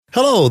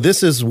Hello,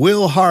 this is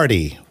Will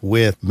Hardy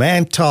with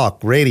Man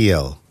Talk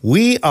Radio.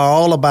 We are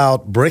all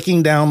about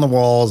breaking down the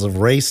walls of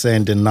race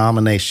and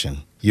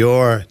denomination.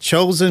 Your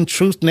chosen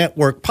Truth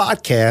Network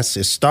podcast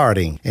is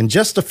starting in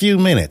just a few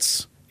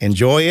minutes.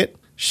 Enjoy it,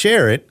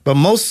 share it, but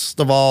most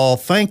of all,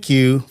 thank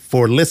you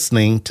for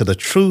listening to the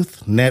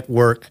Truth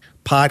Network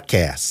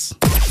podcast.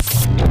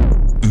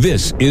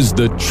 This is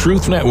the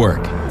Truth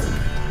Network.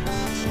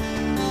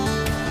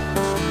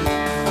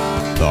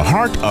 The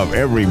heart of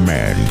every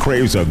man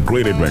craves a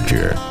great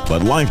adventure,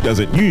 but life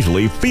doesn't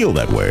usually feel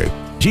that way.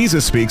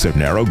 Jesus speaks of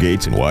narrow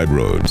gates and wide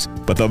roads,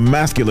 but the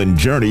masculine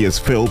journey is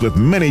filled with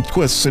many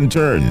twists and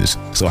turns.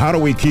 So how do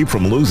we keep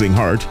from losing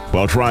heart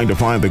while trying to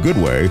find the good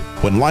way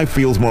when life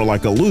feels more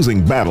like a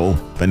losing battle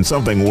than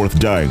something worth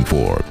dying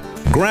for?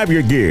 Grab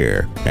your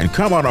gear and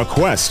come on a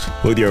quest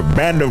with your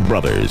band of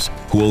brothers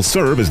who will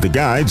serve as the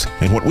guides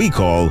in what we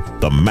call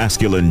the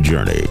masculine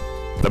journey.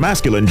 The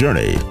masculine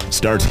journey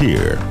starts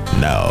here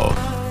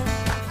now.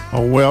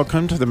 Oh,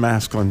 welcome to the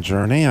masculine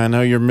journey. I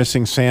know you're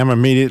missing Sam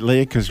immediately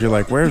because you're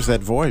like, where's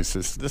that voice?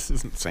 This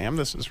isn't Sam,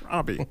 this is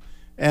Robbie.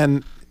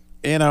 And,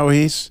 you know,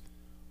 he's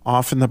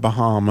off in the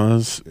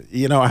Bahamas.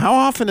 You know, how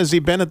often has he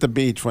been at the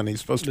beach when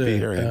he's supposed to be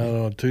here? I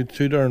don't know,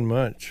 too darn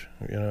much,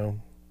 you know.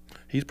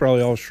 He's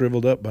probably all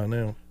shriveled up by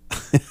now.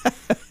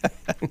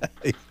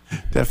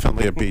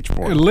 Definitely a beach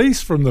boy. At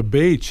least from the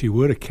beach, he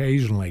would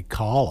occasionally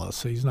call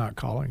us. He's not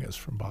calling us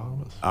from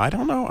Bahamas. I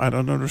don't know. I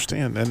don't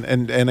understand.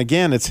 And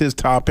again, it's his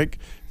topic,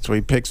 so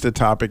he picks the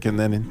topic, and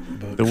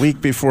then the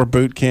week before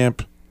boot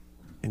camp,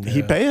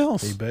 he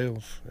bails. He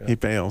bails. Yeah. He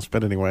bails.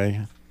 But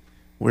anyway,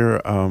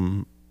 we're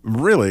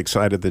really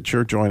excited that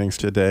you're joining us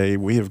today.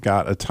 We have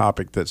got a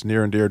topic that's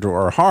near and dear to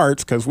our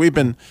hearts because we've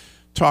been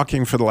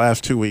talking for the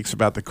last 2 weeks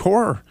about the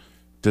core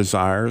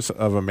desires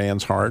of a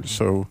man's heart.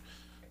 So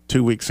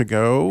 2 weeks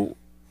ago,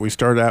 we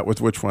started out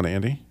with which one,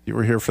 Andy? You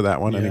were here for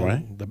that one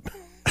anyway. Well,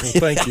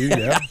 thank you,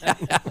 yeah.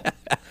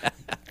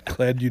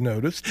 Glad you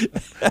noticed.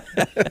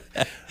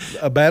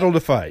 A battle to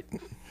fight.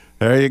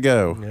 There you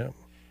go. Yeah.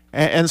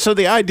 And so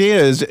the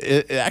idea is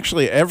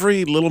actually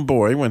every little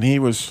boy, when he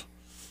was,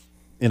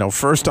 you know,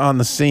 first on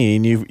the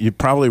scene, you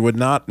probably would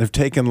not have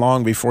taken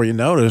long before you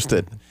noticed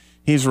that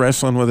he's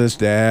wrestling with his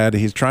dad.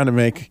 He's trying to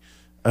make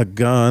a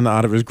gun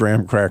out of his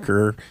graham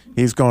cracker.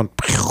 He's going,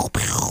 pew,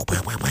 pew,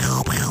 pew, pew,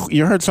 pew, pew.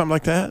 You heard something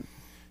like that?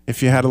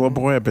 If you had a little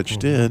boy, I bet you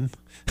did.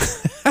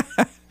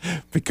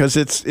 Because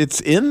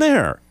it's in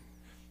there.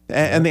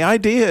 And the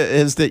idea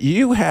is that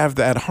you have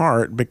that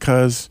heart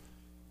because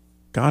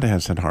God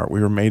has that heart. We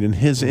were made in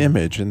his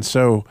image. And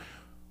so,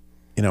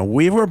 you know,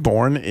 we were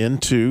born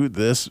into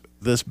this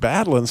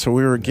battle. And so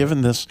we were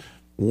given this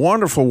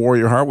wonderful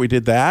warrior heart. We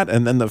did that.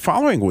 And then the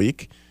following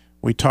week,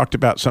 we talked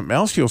about something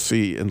else you'll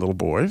see in little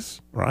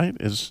boys, right?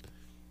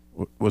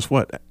 Was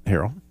what,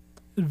 Harold?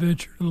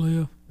 Adventure to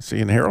live. See,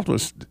 and Harold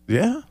was,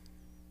 yeah.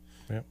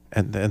 Yep.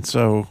 And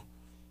so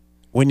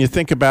when you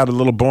think about a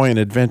little boy in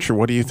adventure,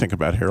 what do you think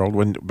about, Harold?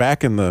 When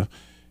back in the,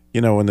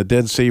 you know, when the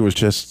Dead Sea was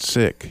just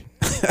sick.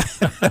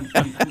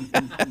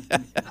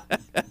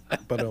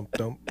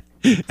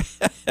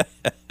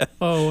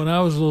 Oh, when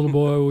I was a little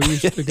boy, we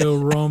used to go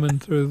roaming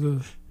through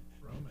the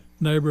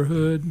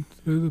neighborhood,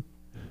 through the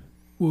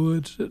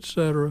woods,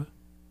 etc.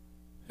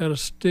 Had a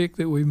stick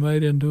that we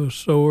made into a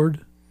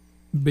sword,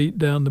 beat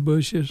down the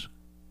bushes.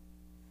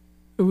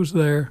 It was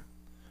there.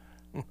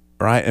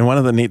 Right, and one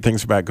of the neat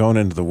things about going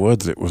into the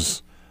woods, it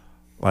was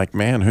like,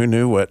 man, who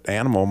knew what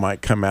animal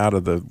might come out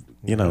of the,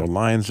 you know,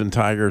 lions and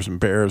tigers and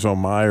bears, oh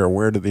my, or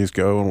where do these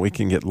go, and we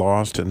can get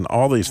lost, and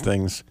all these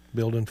things.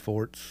 Building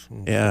forts.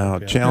 Yeah,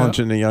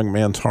 challenging a young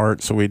man's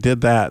heart, so we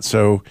did that.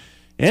 So,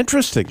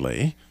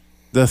 interestingly,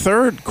 the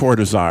third core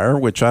desire,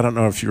 which I don't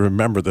know if you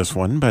remember this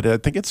one, but I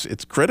think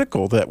it's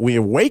critical that we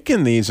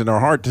awaken these in our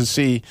heart to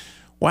see,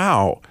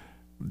 wow,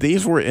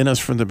 these were in us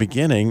from the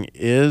beginning,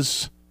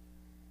 is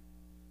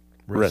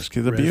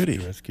rescue the beauty.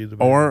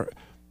 Or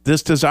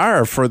this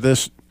desire for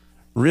this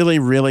really,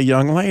 really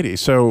young lady.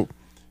 So,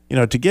 you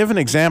know, to give an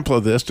example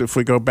of this, if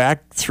we go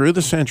back through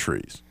the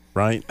centuries,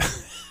 right?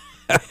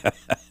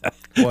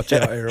 Watch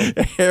out,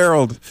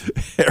 Harold.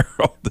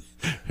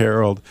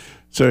 Harold.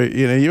 So,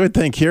 you know, you would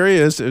think here he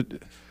is.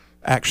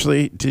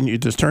 Actually, didn't you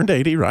just turned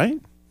 80,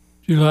 right?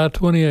 July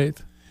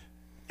 28th.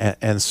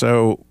 And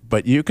so,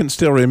 but you can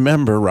still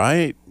remember,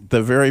 right?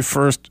 The very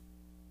first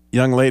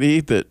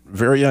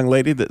very young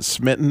lady that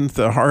smitten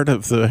the heart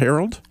of the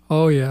Harold?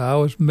 Oh, yeah. I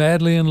was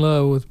madly in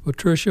love with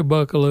Patricia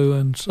Buckaloo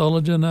in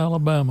Sullivan,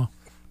 Alabama.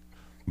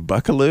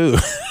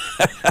 Buckaloo.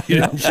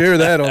 You didn't share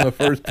that on the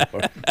first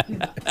part.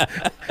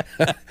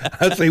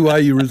 I see why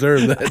you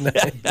reserved that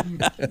name.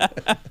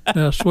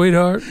 Now,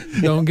 sweetheart,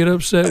 don't get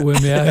upset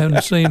with me. I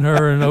haven't seen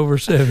her in over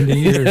 70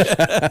 years.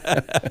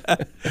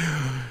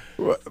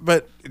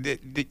 But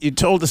you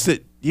told us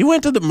that you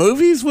went to the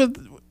movies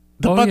with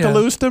the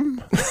Buckaloostum?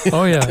 Yeah.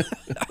 Oh, yeah.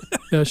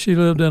 Yeah, she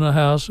lived in a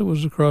house that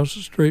was across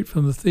the street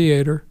from the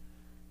theater,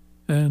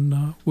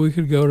 and we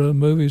could go to the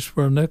movies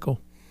for a nickel.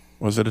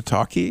 Was it a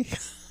talkie?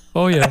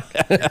 Oh, yeah.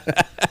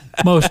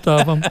 Most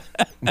of them.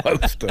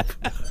 Most of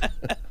them.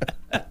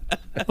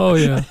 Oh,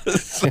 yeah.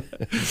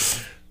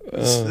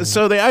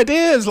 So the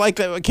idea is like,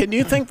 can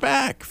you think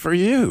back for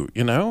you,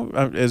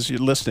 as you're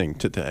listening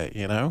today,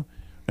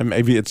 and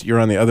maybe you're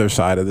on the other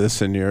side of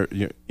this, and you're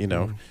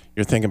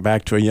thinking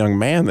back to a young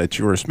man that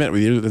you were smitten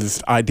with.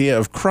 This idea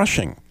of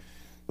crushing,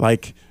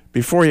 like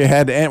before you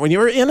had, when you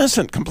were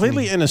innocent,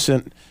 completely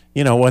innocent,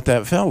 what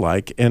that felt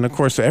like. And of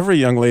course, every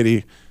young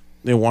lady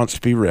wants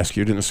to be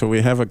rescued, and so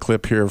we have a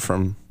clip here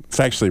from. It's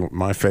actually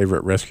my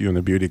favorite Rescue and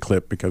the Beauty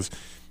clip because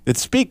it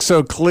speaks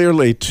so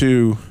clearly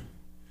to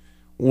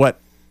what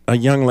a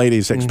young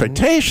lady's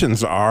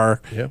expectations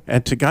are,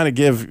 and to kind of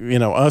give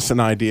us an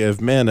idea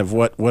of men of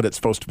what it's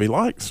supposed to be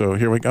like. So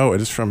here we go.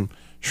 It is from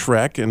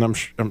Shrek, and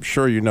I'm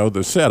sure you know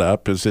the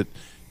setup. Is that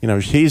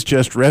he's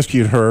just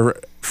rescued her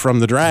from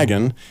the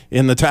dragon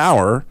in the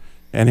tower,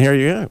 and here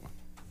you go.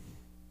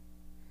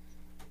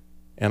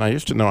 And I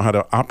used to know how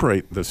to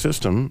operate the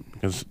system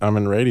because I'm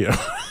in radio.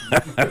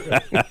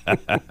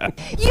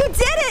 You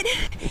did it!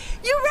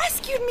 You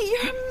rescued me.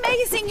 You're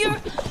amazing.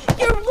 You're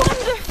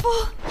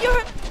wonderful.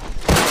 You're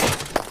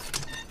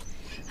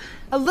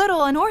a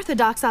little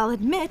unorthodox, I'll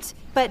admit,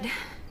 but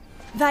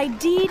thy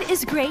deed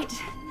is great,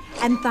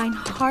 and thine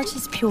heart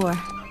is pure.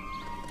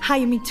 I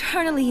am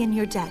eternally in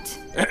your debt.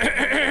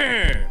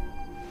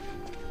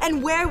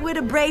 And where would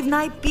a brave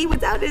knight be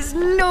without his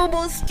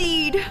noble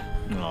steed?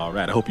 All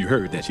right, I hope you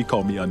heard that. She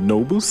called me a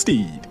noble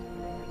steed.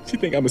 She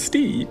think I'm a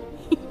steed.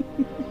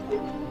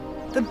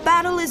 The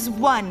battle is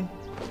won.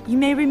 You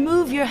may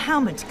remove your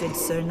helmet, good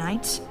Sir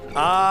Knight.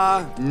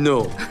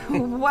 No.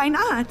 Why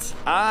not?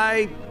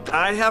 I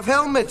have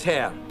helmet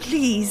hair.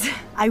 Please,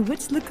 I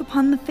would look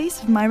upon the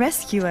face of my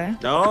rescuer.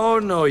 Oh,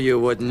 no, you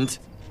wouldn't.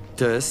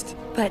 Dust.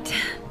 But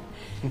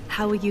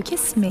how will you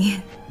kiss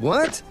me?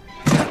 What?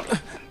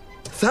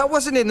 That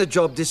wasn't in the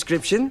job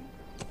description.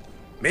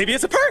 Maybe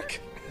it's a perk.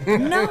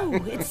 No,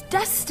 it's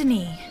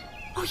destiny.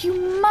 Oh,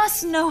 you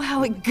must know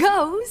how it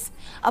goes.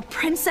 A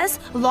princess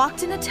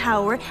locked in a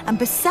tower and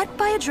beset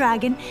by a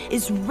dragon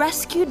is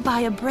rescued by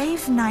a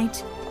brave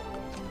knight.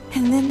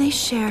 And then they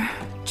share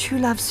true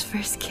love's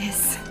first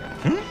kiss.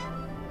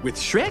 With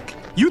Shrek?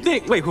 You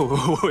think... Wait,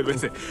 wait a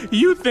second.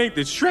 You think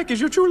that Shrek is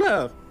your true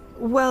love?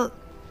 Well,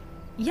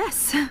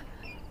 yes. You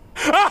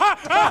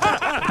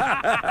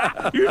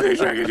think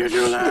Shrek is your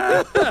true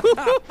love?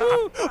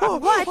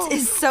 What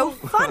is so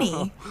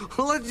funny?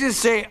 Let's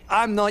just say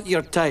I'm not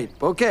your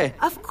type, okay?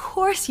 Of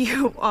course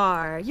you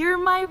are. You're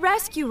my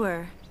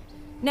rescuer.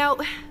 Now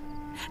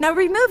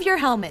remove your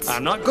helmet.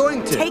 I'm not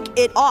going to. Take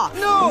it off.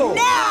 No!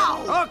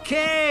 Now!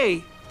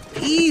 Okay!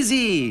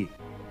 Easy!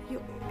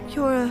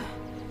 You're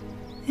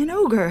an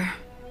ogre.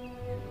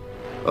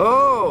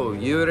 Oh,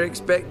 you were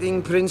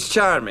expecting Prince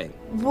Charming?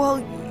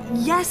 Well,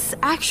 yes,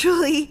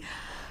 actually.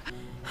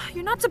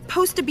 You're not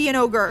supposed to be an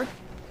ogre.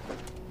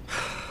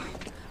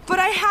 But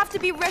I have to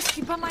be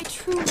rescued by my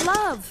true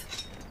love.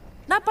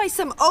 Not by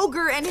some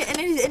ogre and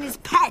his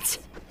pet.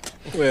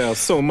 Well,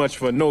 so much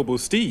for noble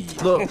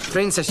steed. Look,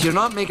 Princess, you're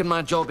not making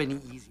my job any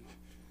easier.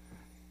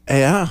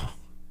 Yeah.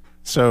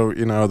 So,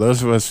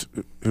 those of us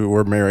who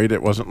were married,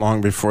 it wasn't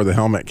long before the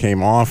helmet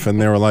came off,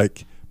 and they were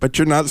like, but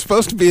you're not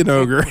supposed to be an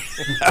ogre.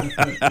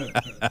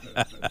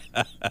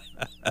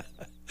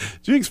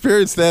 Did you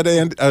experience that,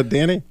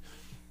 Danny?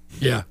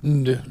 Yeah.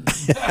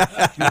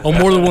 On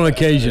more than one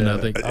occasion, I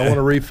think. I want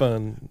a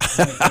refund.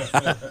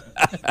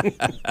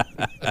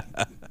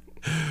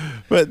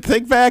 But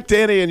think back,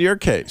 Danny, in your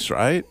case,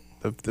 right?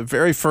 The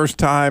very first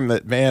time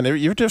that, man,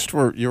 you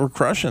were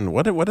crushing.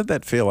 What did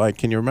that feel like?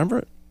 Can you remember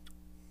it?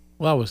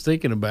 Well, I was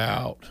thinking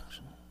about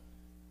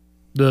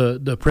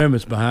the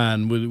premise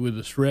behind with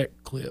the Shrek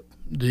clip,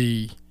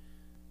 the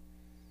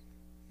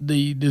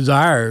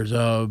desires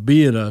of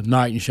being a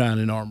knight in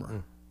shining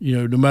armor.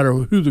 No matter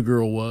who the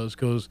girl was,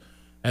 because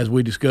as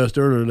we discussed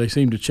earlier, they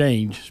seem to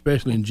change,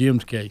 especially in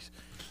Jim's case.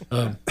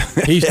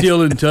 He's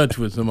still in touch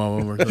with some of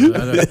them. We'll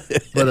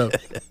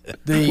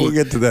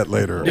get to that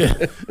later.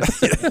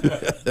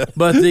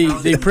 But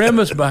the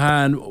premise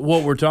behind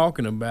what we're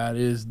talking about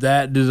is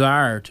that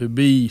desire to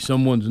be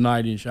someone's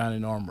knight in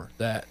shining armor,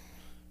 that,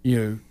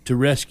 to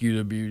rescue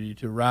the beauty,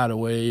 to ride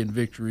away in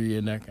victory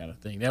and that kind of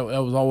thing. That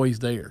was always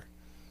there.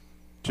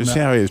 Do you see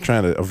how he was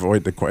trying to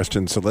avoid the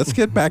question? So let's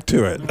get back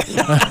to it.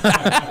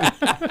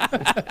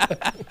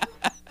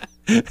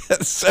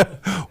 So,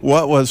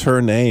 what was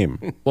her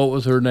name? What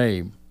was her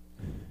name?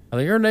 I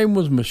think her name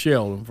was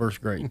Michelle in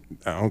first grade.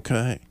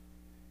 Okay.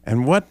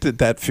 And what did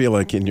that feel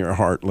like in your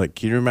heart? Like,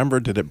 can you remember?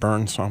 Did it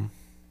burn some?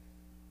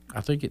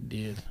 I think it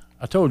did.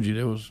 I told you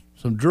there was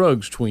some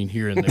drugs between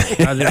here and there.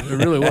 It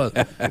really was.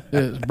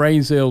 His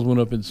brain cells went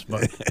up in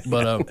smoke.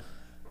 But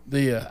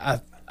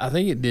I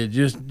think it did.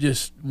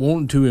 Just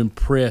wanting to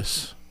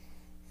impress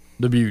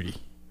the beauty.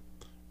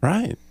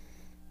 Right.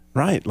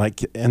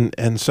 Like,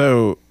 and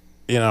so,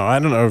 I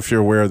don't know if you're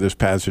aware of this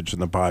passage in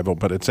the Bible,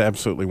 but it's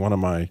absolutely one of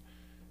my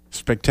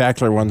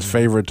spectacular ones,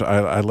 favorite.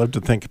 I love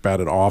to think about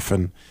it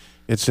often.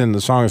 It's in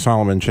the Song of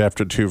Solomon,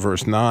 chapter 2,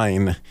 verse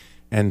 9,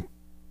 and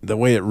the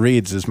way it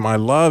reads is, "My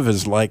love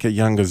is like a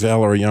young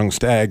gazelle or a young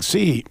stag.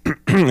 See,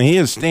 he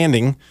is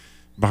standing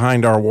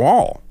behind our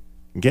wall.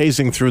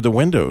 gazing through the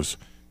windows,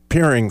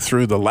 peering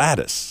through the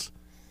lattice.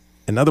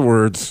 In other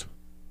words,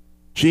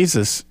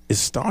 Jesus is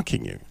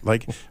stalking you.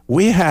 Like,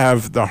 we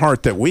have the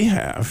heart that we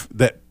have,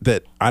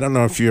 that I don't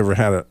know if you ever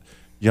had a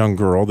young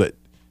girl that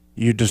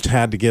you just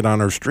had to get on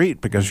her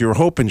street because you were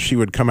hoping she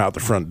would come out the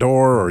front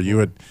door, or you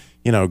would,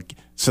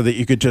 so that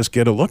you could just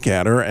get a look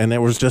at her. And it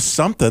was just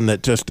something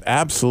that just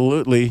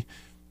absolutely,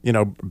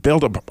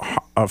 built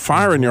a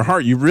fire in your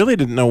heart. You really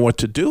didn't know what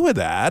to do with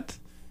that.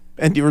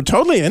 And you were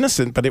totally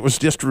innocent, but it was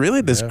just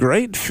really this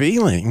great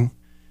feeling.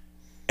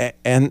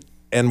 And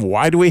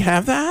why do we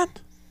have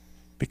that?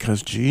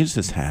 Because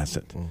Jesus has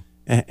it.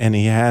 And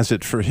he has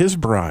it for his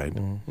bride.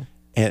 Mm-hmm.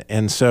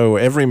 And so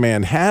every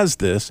man has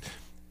this.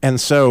 And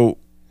so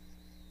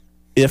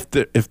if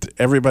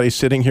everybody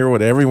sitting here,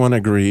 would everyone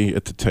agree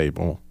at the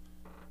table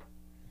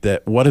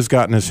that what has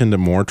gotten us into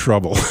more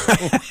trouble,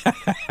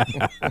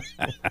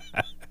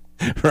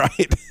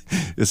 right,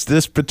 is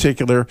this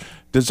particular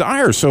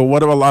desire. So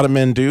what do a lot of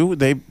men do?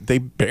 They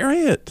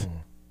bury it,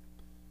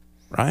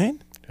 right?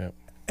 Yep.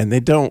 And they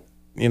don't,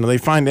 they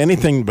find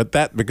anything but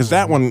that, because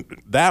that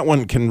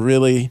one can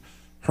really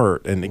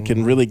hurt, and it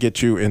can really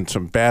get you in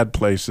some bad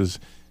places.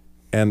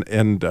 And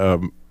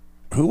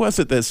who was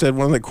it that said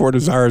one of the core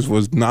desires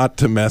was not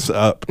to mess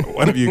up?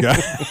 One of you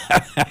guys.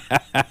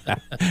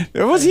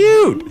 It was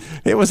you.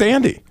 It was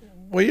Andy.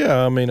 Well,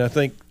 yeah. I mean, I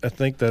think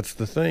that's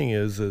the thing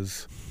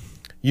is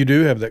you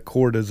do have that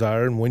core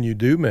desire, and when you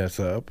do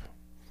mess up,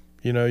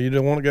 you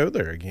don't want to go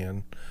there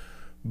again.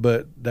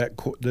 But that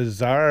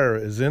desire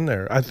is in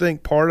there. I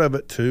think part of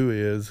it too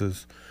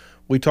is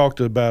we talked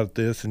about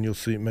this, and you'll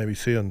see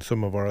in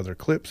some of our other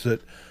clips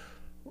that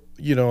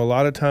a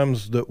lot of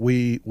times that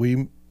we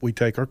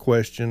take our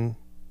question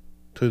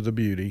to the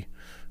beauty,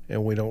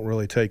 and we don't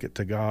really take it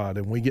to God,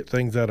 and we get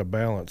things out of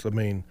balance. I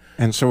mean,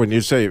 and so when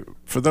you say,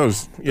 for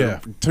those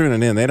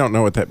tuning in, they don't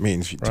know what that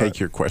means. You take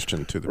your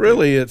question to the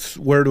beauty. It's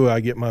where do I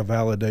get my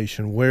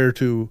validation?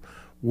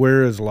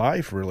 Where is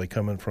life really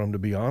coming from? To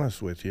be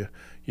honest with you,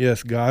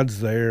 yes, God's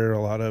there a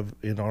lot of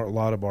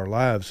our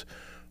lives,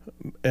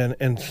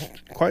 and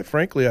quite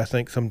frankly, I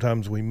think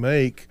sometimes we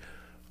make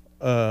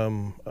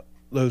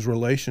those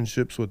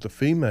relationships with the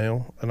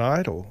female an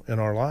idol in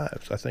our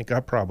lives. I think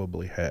I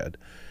probably had,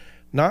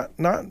 not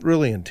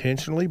really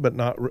intentionally, but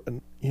not,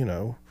 you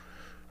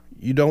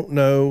don't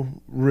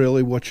know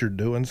really what you're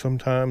doing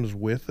sometimes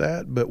with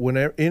that. But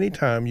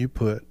anytime you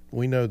put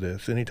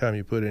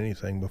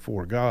anything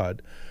before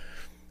God,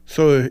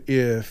 so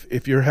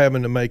if you're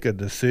having to make a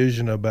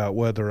decision about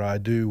whether I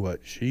do what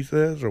she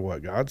says or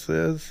what God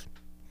says,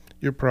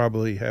 you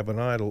probably have an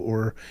idol.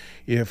 Or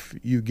if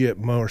you get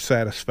more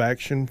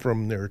satisfaction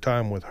from their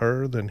time with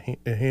her than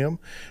him.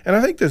 And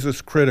I think this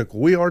is critical.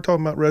 We are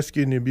talking about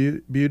rescuing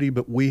the beauty,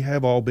 but we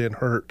have all been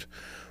hurt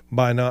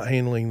by not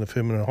handling the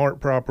feminine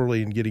heart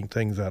properly and getting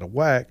things out of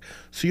whack.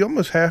 So you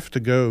almost have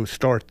to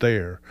start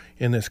there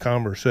in this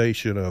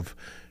conversation of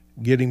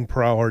getting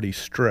priorities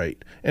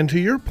straight. And to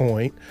your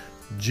point,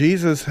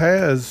 Jesus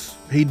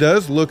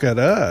does look at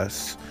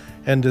us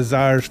and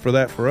desires for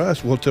that for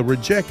us. Well, to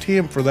reject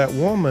him for that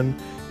woman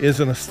is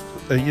an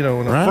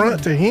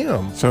affront to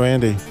him. So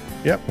Andy,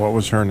 yep. What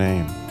was her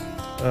name?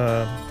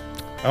 I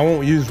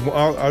won't use.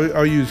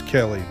 I'll use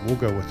Kelly. We'll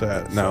go with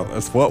that. No,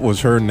 that's what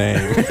was her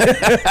name.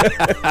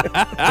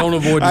 Don't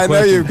avoid the I question.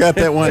 know you've got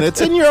that one.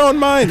 It's in your own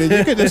mind, and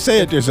you can just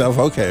say it to yourself.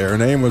 Okay, her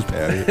name was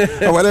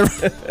Patty, or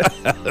whatever.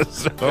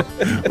 So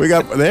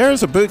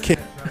there's a boot camp.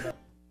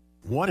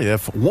 What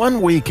if one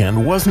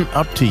weekend wasn't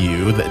up to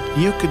you, that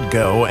you could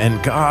go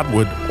and God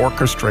would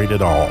orchestrate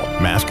it all?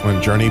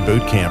 Masculine Journey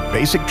Boot Camp,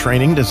 basic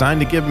training designed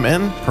to give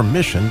men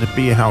permission to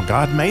be how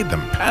God made them,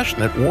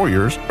 passionate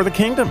warriors for the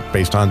kingdom.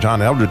 Based on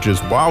John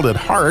Eldridge's Wild at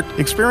Heart,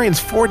 experience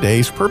 4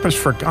 days purpose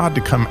for God to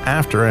come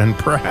after and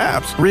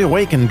perhaps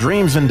reawaken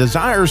dreams and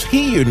desires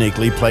he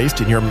uniquely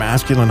placed in your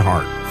masculine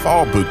heart.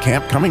 Fall Boot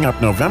Camp coming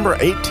up November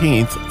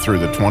 18th through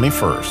the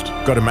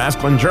 21st. Go to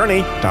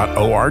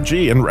masculinejourney.org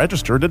and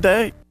register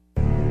today.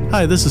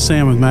 Hi, this is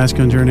Sam with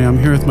Masculine Journey. I'm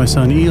here with my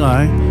son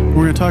Eli. We're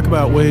going to talk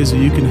about ways that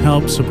you can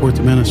help support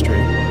the ministry.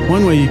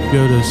 One way, you can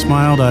go to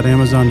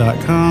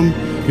smile.amazon.com.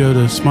 Go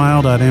to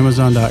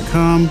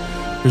smile.amazon.com.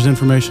 There's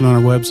information on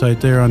our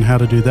website there on how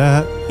to do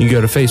that. You can go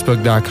to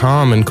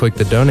facebook.com and click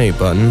the donate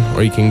button,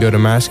 or you can go to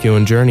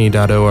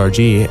masculinejourney.org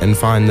and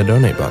find the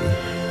donate button.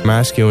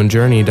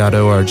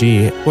 masculinejourney.org.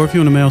 Or if you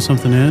want to mail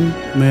something in,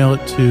 mail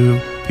it to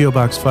P.O.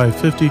 Box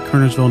 550,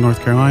 Kernersville, North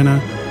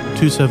Carolina,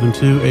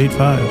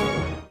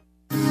 27285.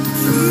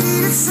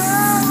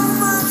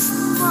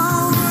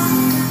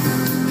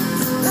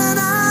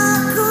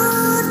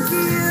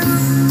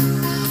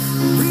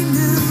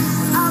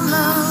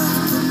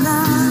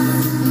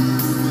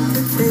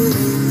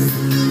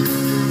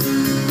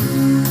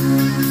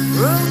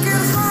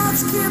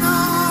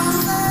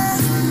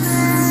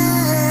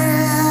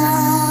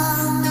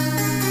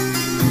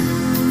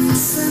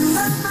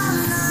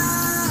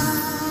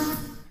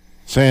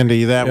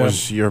 Sandy, that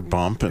was your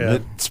bump, and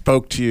it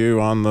spoke to you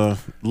on the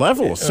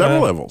level,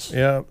 several levels.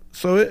 Yeah,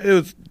 so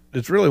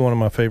it's really one of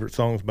my favorite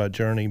songs by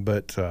Journey,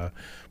 but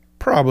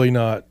probably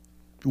not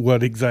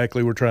what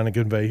exactly we're trying to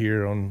convey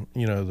here on,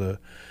 the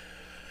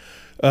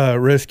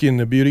rescuing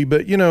the beauty.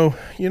 But, a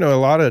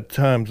lot of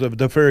times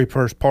the very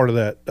first part of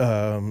that,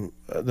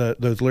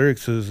 those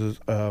lyrics is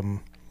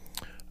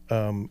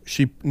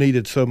she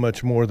needed so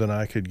much more than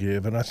I could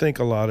give. And I think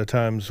a lot of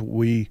times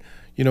we,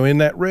 in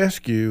that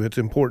rescue, it's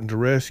important to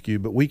rescue,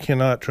 but we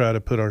cannot try to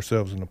put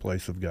ourselves in the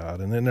place of God.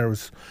 And then there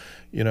was,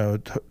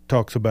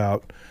 talks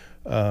about,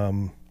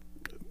 that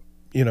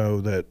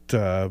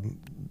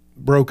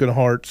broken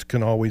hearts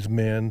can always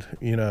mend,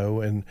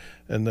 and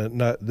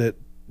that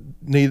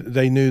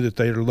they knew that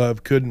their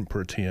love couldn't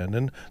pretend.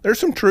 And there's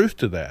some truth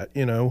to that,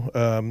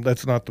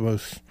 that's not the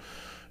most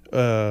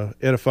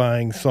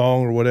edifying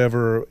song or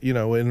whatever,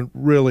 and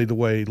really the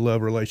way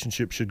love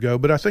relationship should go.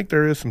 But I think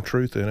there is some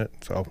truth in it.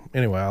 So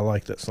anyway, I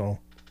like that song.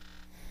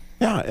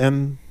 Yeah,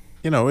 and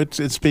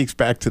it speaks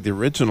back to the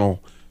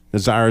original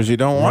desires. You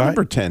don't want to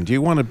pretend.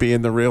 You want to be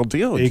in the real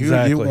deal.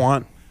 Exactly. You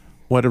want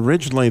what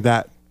originally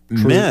that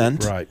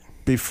meant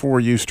before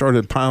you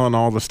started piling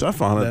all the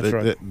stuff on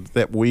it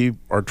that we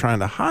are trying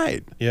to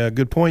hide. Yeah,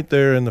 good point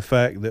there, in the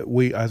fact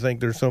that I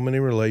think there's so many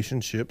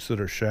relationships that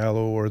are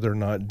shallow or they're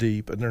not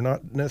deep and they're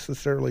not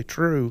necessarily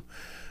true.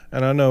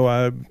 And I know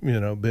I've,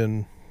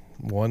 been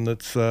one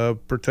that's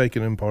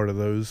partaken in part of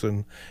those.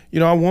 And,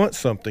 I want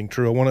something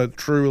true. I want a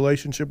true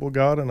relationship with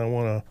God, and I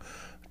want a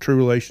true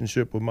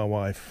relationship with my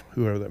wife,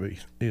 whoever that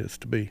is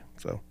to be.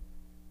 So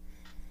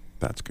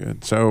that's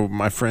good. So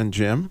my friend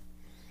Jim,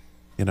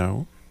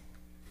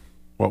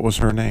 what was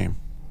her name?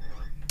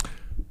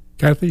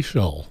 Kathy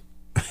Shull.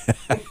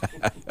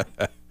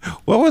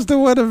 What was the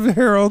one of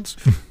Harold's?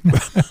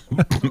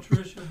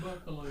 Patricia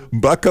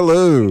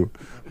Buckaloo.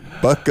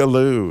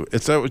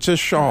 It's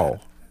just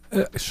Shawl.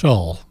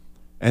 Shull.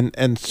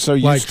 And so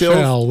you like still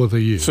shall with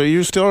a U. So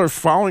you still are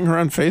following her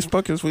on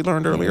Facebook, as we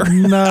learned earlier?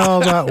 No,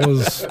 that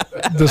was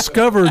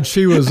discovered.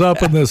 She was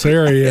up in this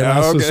area, and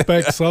I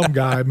suspect some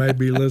guy may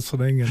be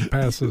listening and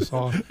pass this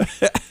on.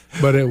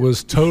 But it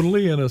was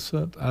totally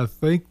innocent. I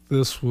think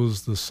this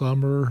was the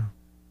summer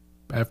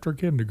after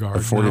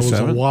kindergarten. 47?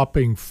 I was a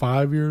whopping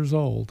 5 years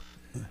old,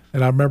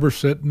 and I remember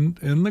sitting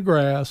in the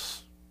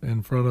grass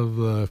in front of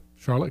the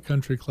Charlotte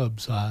Country Club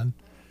sign,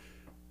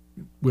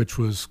 which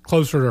was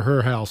closer to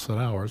her house than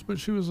ours, but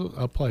she was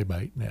a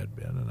playmate and had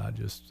been. And I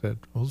just said,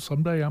 well,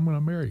 someday I'm going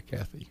to marry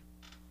Kathy.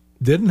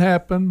 Didn't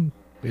happen,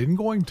 isn't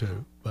going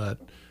to, but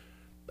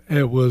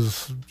it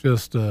was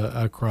just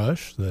a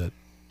crush that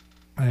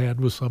I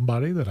had with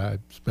somebody that I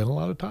spent a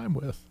lot of time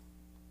with.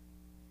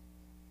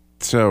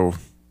 So,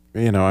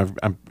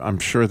 I'm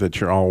sure that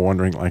you're all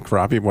wondering, like,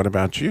 Robbie, what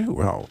about you?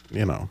 Well,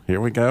 here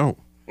we go.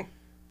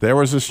 There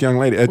was this young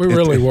lady. We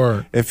really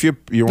weren't. If you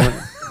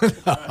weren't.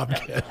 No, I'm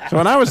kidding. So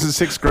when I was in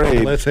 6th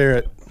grade. Let's hear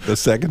it. The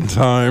second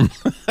time.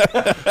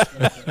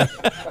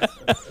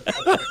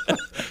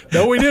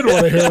 No, we did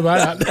want to hear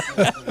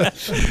that.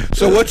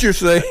 So what you're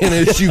saying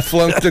is you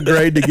flunked a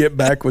grade to get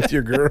back with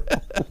your girl?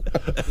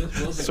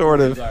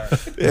 Sort of.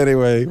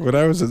 Anyway, when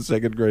I was in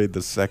 2nd grade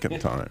the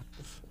second time,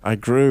 I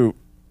grew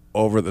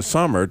over the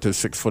summer to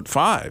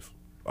 6'5".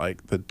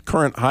 Like the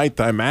current height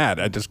I'm at,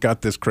 I just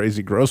got this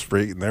crazy growth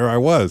spurt, and there I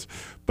was.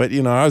 But,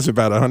 I was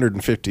about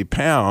 150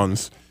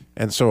 pounds,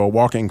 and so a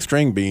walking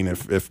string bean,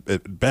 if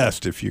at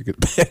best, if you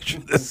could picture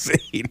the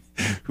scene,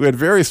 who had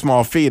very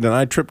small feet, and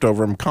I tripped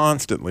over him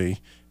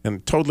constantly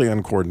and totally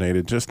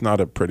uncoordinated, just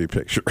not a pretty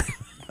picture.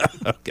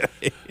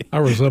 Okay. I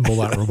resemble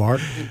that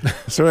remark.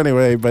 So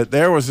anyway, but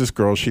there was this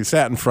girl. She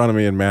sat in front of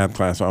me in math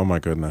class. Oh, my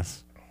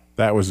goodness.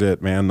 That was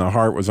it, man. The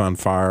heart was on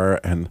fire,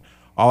 and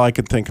all I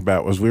could think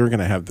about was we were going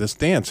to have this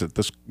dance at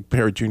this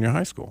Perry Junior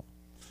High School.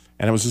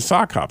 And it was a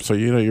sock hop. So,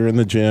 you're in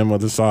the gym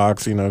with the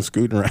socks,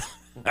 scooting around.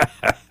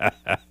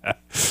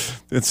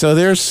 And so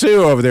there's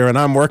Sue over there, and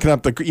I'm working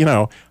up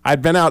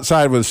I'd been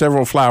outside with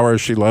several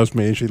flowers. She loves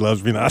me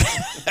not.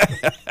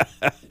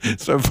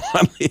 So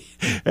finally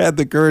had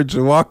the courage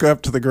to walk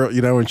up to the girl,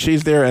 and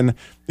she's there. And,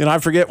 I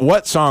forget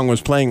what song was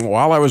playing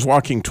while I was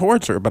walking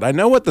towards her. But I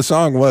know what the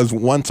song was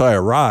once I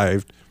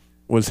arrived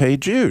was Hey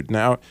Jude.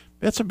 Now,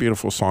 it's a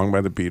beautiful song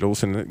by the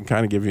Beatles, and it can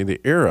kind of give you the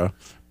era.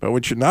 But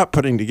what you're not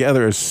putting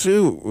together is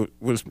Sue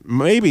was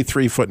maybe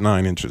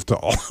 3'9"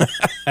 tall.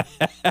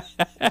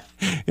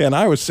 And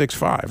I was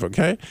 6'5",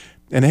 okay?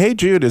 And Hey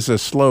Jude is a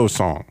slow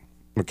song,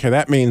 okay?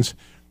 That means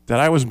that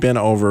I was bent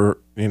over,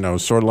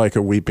 sort of like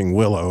a weeping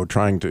willow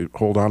trying to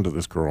hold on to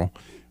this girl.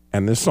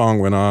 And this song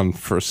went on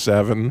for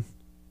 7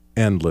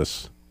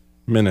 endless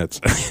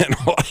minutes. And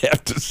all I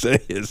have to say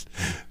is,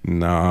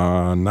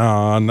 no,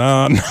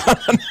 not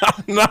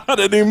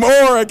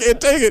anymore. I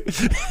can't take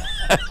it.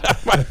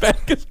 My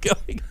back is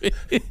killing me.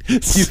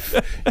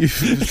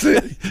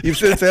 You've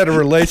since had a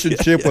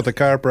relationship with a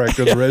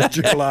chiropractor the rest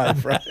of your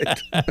life,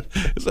 right?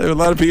 So a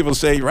lot of people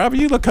say, Robbie,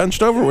 you look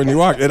hunched over when you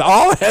walk. It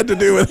all had to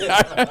do with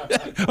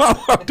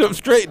I walked up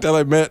straight until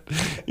I met,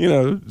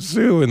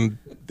 Sue and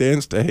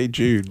danced to Hey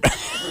Jude.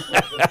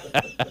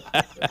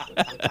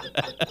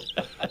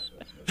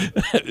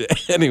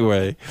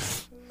 Anyway,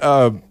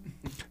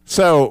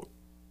 so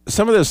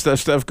some of this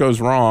stuff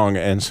goes wrong,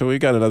 and so we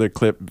got another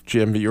clip,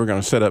 Jim, that you were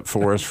going to set up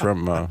for us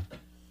from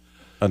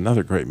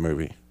another great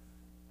movie.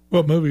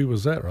 What movie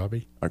was that,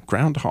 Robbie? A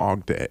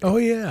Groundhog Day. Oh,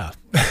 yeah.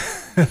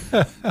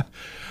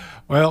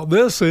 Well,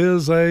 this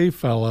is a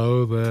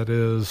fellow that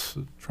is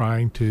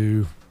trying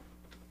to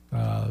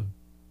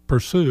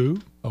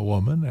pursue a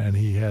woman, and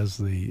he has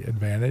the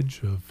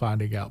advantage of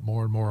finding out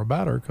more and more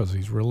about her because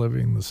he's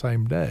reliving the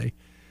same day.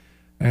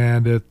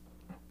 And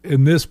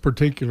in this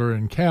particular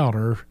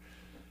encounter,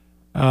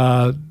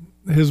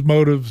 his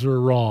motives are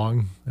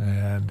wrong,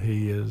 and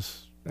he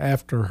is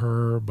after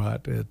her,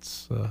 but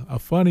it's a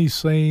funny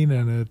scene,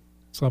 and it's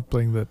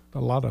something that a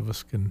lot of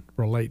us can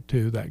relate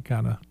to, that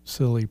kind of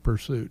silly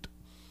pursuit.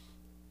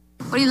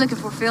 What are you looking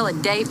for, Phil? A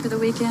date for the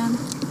weekend?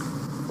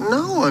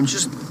 No, I'm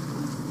just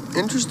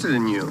interested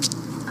in you.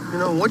 You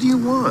know, what do you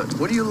want?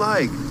 What do you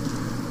like?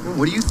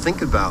 What do you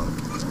think about?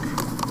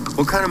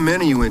 What kind of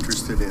men are you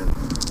interested in?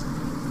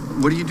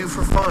 What do you do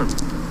for fun?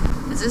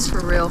 Is this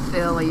for real,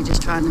 Phil, or are you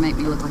just trying to make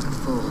me look like a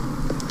fool?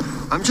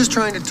 I'm just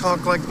trying to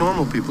talk like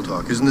normal people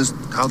talk. Isn't this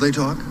how they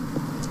talk?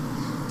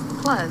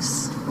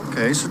 Close.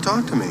 Okay, so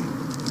talk to me.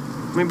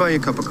 Let me buy you a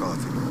cup of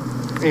coffee.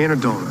 And a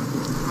donut.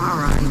 All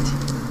right.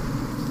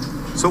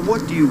 So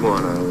what do you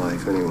want out of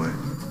life, anyway?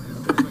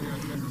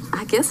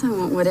 I guess I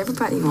want what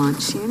everybody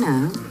wants, you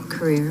know.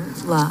 Career,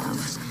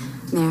 love,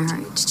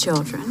 marriage,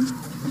 children.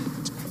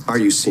 Are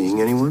you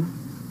seeing anyone?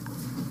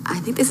 I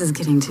think this is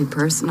getting too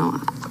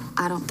personal.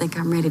 I don't think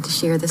I'm ready to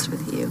share this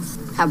with you.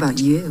 How about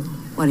you?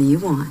 What do you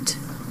want?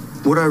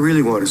 What I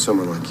really want is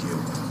someone like you.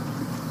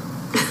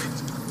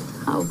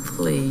 Oh,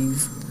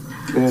 please.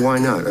 Well, why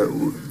not?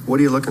 What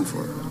are you looking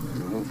for?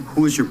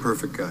 Who is your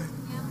perfect guy?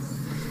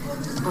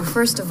 Well,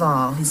 first of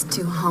all, he's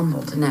too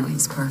humble to know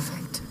he's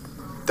perfect.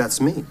 That's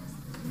me.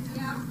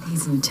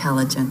 He's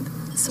intelligent,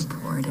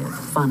 supportive,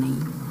 funny.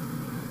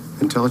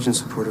 Intelligent,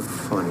 supportive,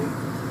 funny.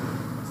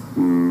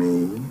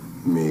 Me.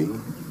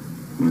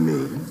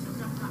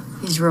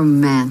 He's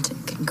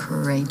romantic and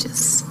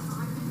courageous.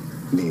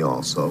 Me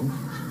also.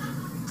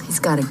 He's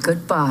got a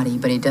good body,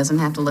 but he doesn't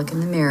have to look in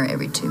the mirror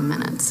every 2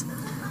 minutes.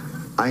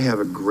 I have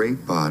a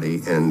great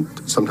body, and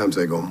sometimes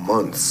I go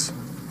months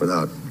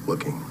without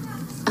looking.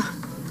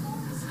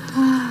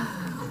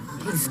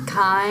 He's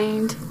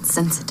kind,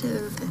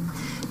 sensitive, and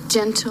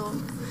gentle.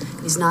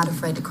 He's not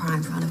afraid to cry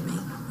in front of me.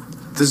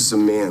 This is a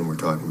man we're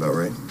talking about,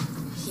 right?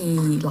 He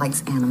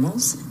likes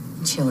animals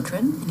and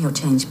children, and he'll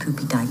change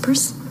poopy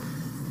diapers.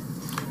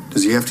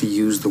 Does he have to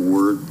use the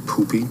word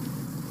poopy?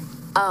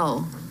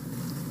 Oh,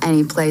 and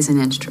he plays an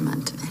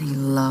instrument, and he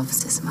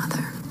loves his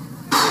mother.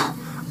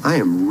 I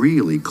am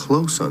really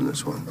close on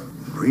this one.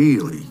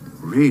 Really,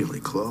 really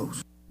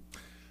close.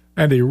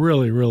 And he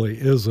really, really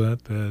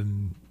isn't,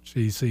 and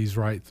she sees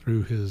right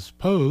through his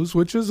pose,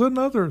 which is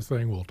another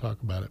thing we'll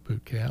talk about at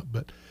boot camp.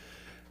 But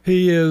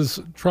he is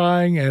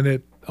trying, and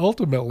it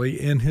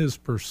ultimately, in his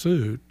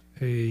pursuit,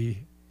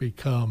 he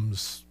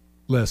becomes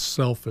less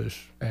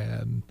selfish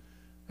and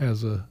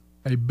has a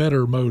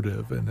better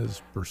motive in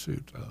his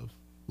pursuit of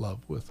love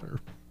with her.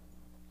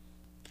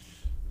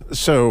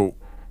 So,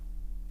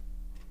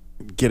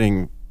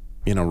 getting,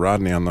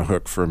 Rodney on the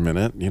hook for a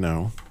minute,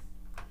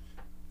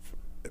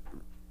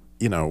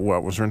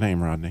 what was her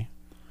name, Rodney?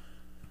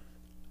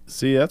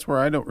 See, that's where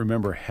I don't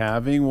remember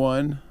having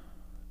one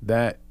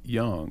that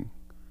young.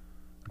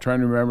 I'm trying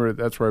to remember.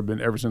 That's where I've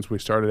been ever since we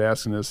started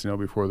asking this,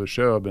 before the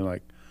show. I've been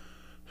like,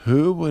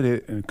 who would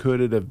it and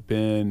could it have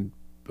been,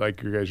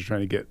 like you guys are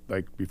trying to get,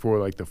 like, before,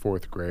 like, the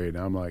 4th grade?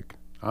 And I'm like,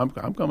 I'm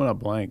coming up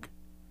blank.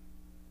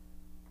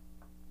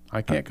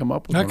 I can't come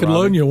up with one. I could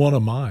loan you one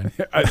of mine.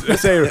 I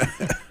say,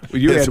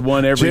 you had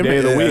one every day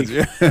of the week.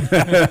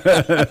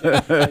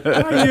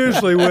 I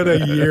usually went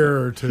a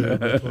year or two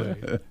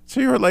between. So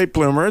you're a late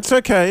bloomer. It's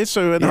okay.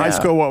 So in high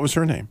school, what was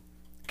her name?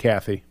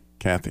 Kathy.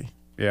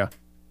 Yeah.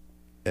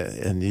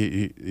 And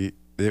you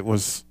it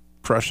was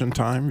crushing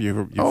time?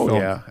 You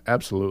yeah,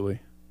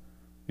 absolutely.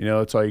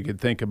 It's all you could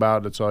think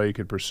about. It's all you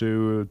could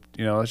pursue.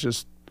 It's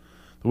just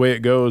the way it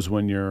goes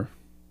when you're,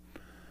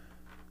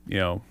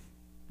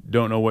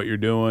 don't know what you're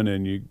doing,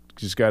 and you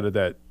just got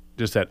that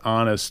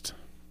honest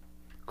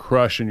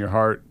crush in your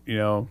heart,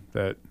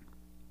 that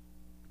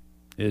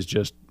is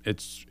just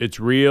it's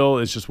real.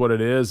 It's just what it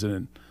is,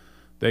 and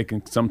they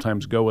can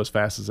sometimes go as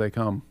fast as they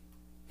come.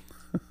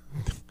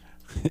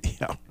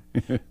 Yeah,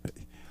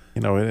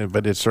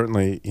 but it's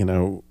certainly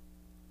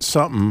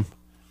something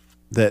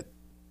that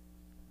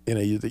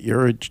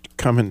you're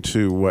coming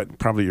to what,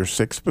 probably your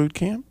 6th boot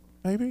camp,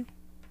 maybe.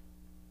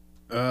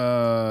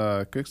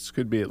 This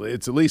could be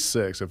it's at least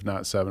 6, if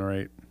not 7 or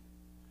 8.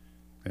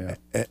 Yeah.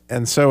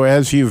 And so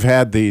as you've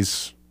had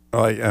these,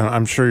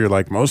 I'm sure you're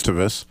like most of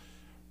us,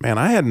 man,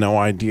 I had no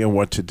idea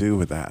what to do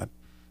with that.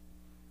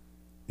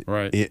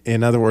 Right.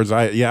 In other words,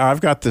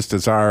 I've got this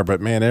desire,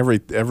 but man, every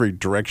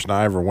direction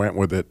I ever went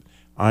with it,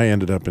 I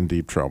ended up in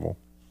deep trouble.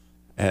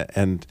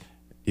 And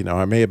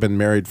I may have been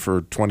married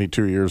for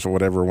 22 years or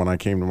whatever when I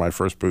came to my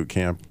first boot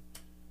camp.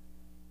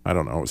 I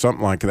don't know,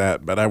 something like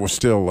that. But I was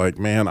still like,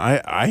 man,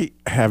 I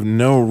have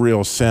no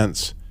real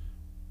sense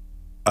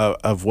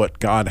of what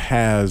God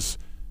has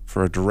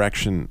for a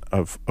direction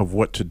of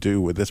what to do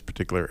with this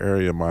particular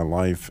area of my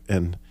life.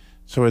 And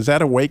so has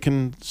that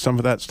awakened some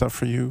of that stuff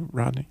for you,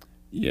 Rodney?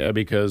 Yeah,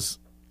 because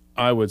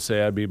I would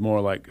say I'd be more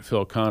like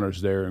Phil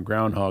Connors there in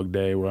Groundhog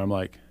Day, where I'm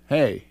like,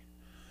 hey,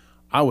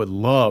 I would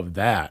love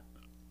that.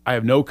 I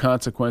have no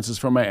consequences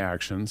for my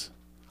actions.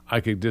 I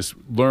could just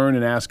learn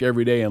and ask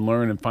every day and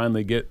learn and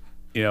finally get,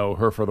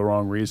 her for the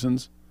wrong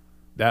reasons.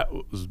 That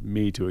was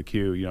me to a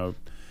Q.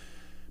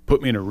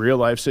 Put me in a real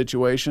life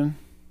situation.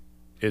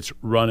 It's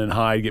run and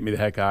hide, get me the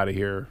heck out of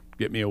here,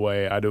 get me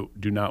away. I do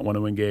not want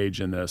to engage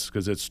in this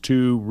because it's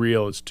too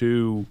real. It's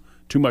too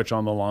much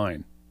on the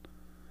line.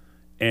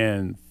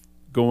 And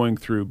going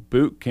through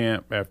boot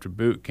camp after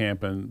boot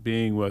camp and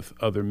being with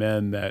other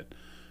men that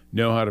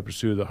know how to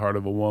pursue the heart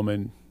of a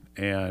woman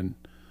and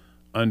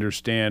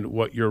understand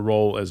what your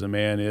role as a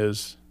man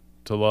is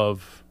to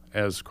love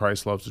as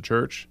Christ loves the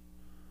church,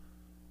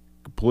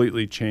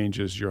 completely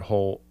changes your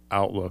whole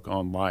outlook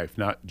on life,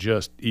 not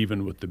just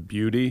even with the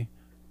beauty,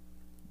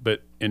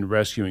 but in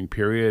rescuing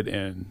period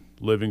and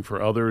living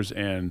for others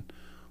and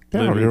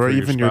living or for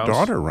even your your spouse.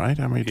 daughter, right?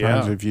 How many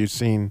times have you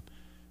seen?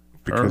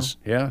 Because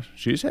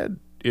she's had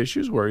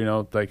issues where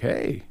like,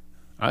 hey,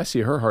 I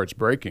see her heart's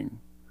breaking,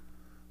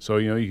 so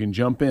you can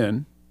jump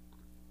in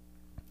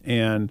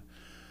and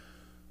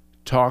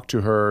talk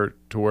to her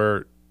to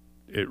where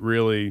it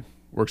really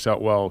works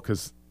out well.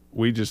 Because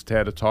we just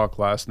had a talk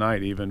last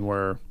night, even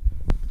where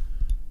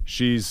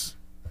she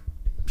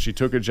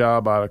took a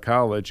job out of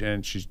college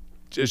and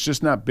it's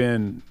just not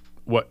been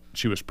what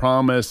she was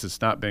promised. It's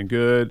not been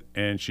good.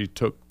 And she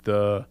took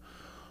the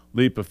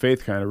leap of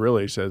faith, kind of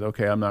really said,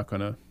 okay, I'm not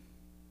going to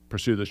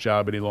pursue this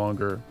job any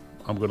longer.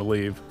 I'm going to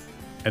leave.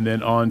 And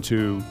then on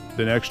to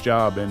the next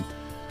job. And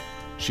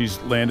she's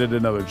landed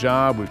another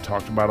job. We've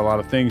talked about a lot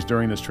of things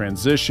during this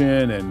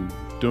transition and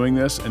doing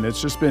this. And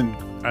it's just been,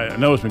 I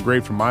know it's been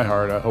great for my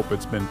heart. I hope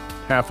it's been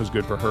half as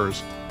good for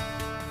hers.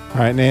 All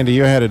right, and Andy,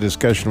 you had a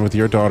discussion with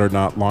your daughter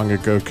not long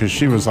ago because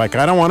she was like,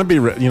 I don't want to be,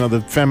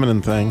 the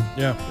feminine thing.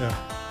 Yeah.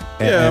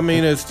 I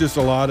mean, it's just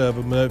a lot of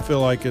them. I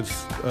feel like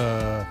it's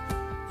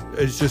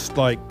just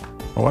like.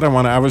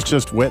 I was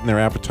just whetting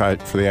their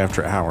appetite for the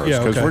after hours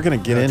because we're going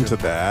to get into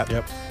that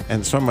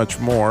and so much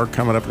more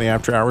coming up in the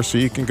after hours. So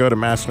you can go to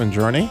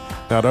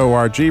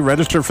masculinejourney.org,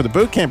 register for the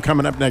boot camp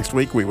coming up next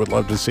week. We would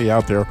love to see you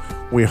out there.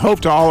 We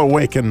hope to all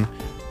awaken,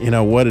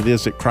 what it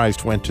is that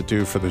Christ went to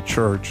do for the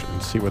church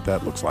and see what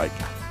that looks like.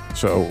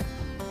 So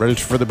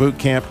register for the boot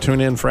camp. Tune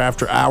in for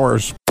after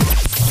hours.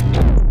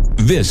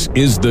 This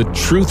is the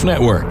Truth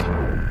Network.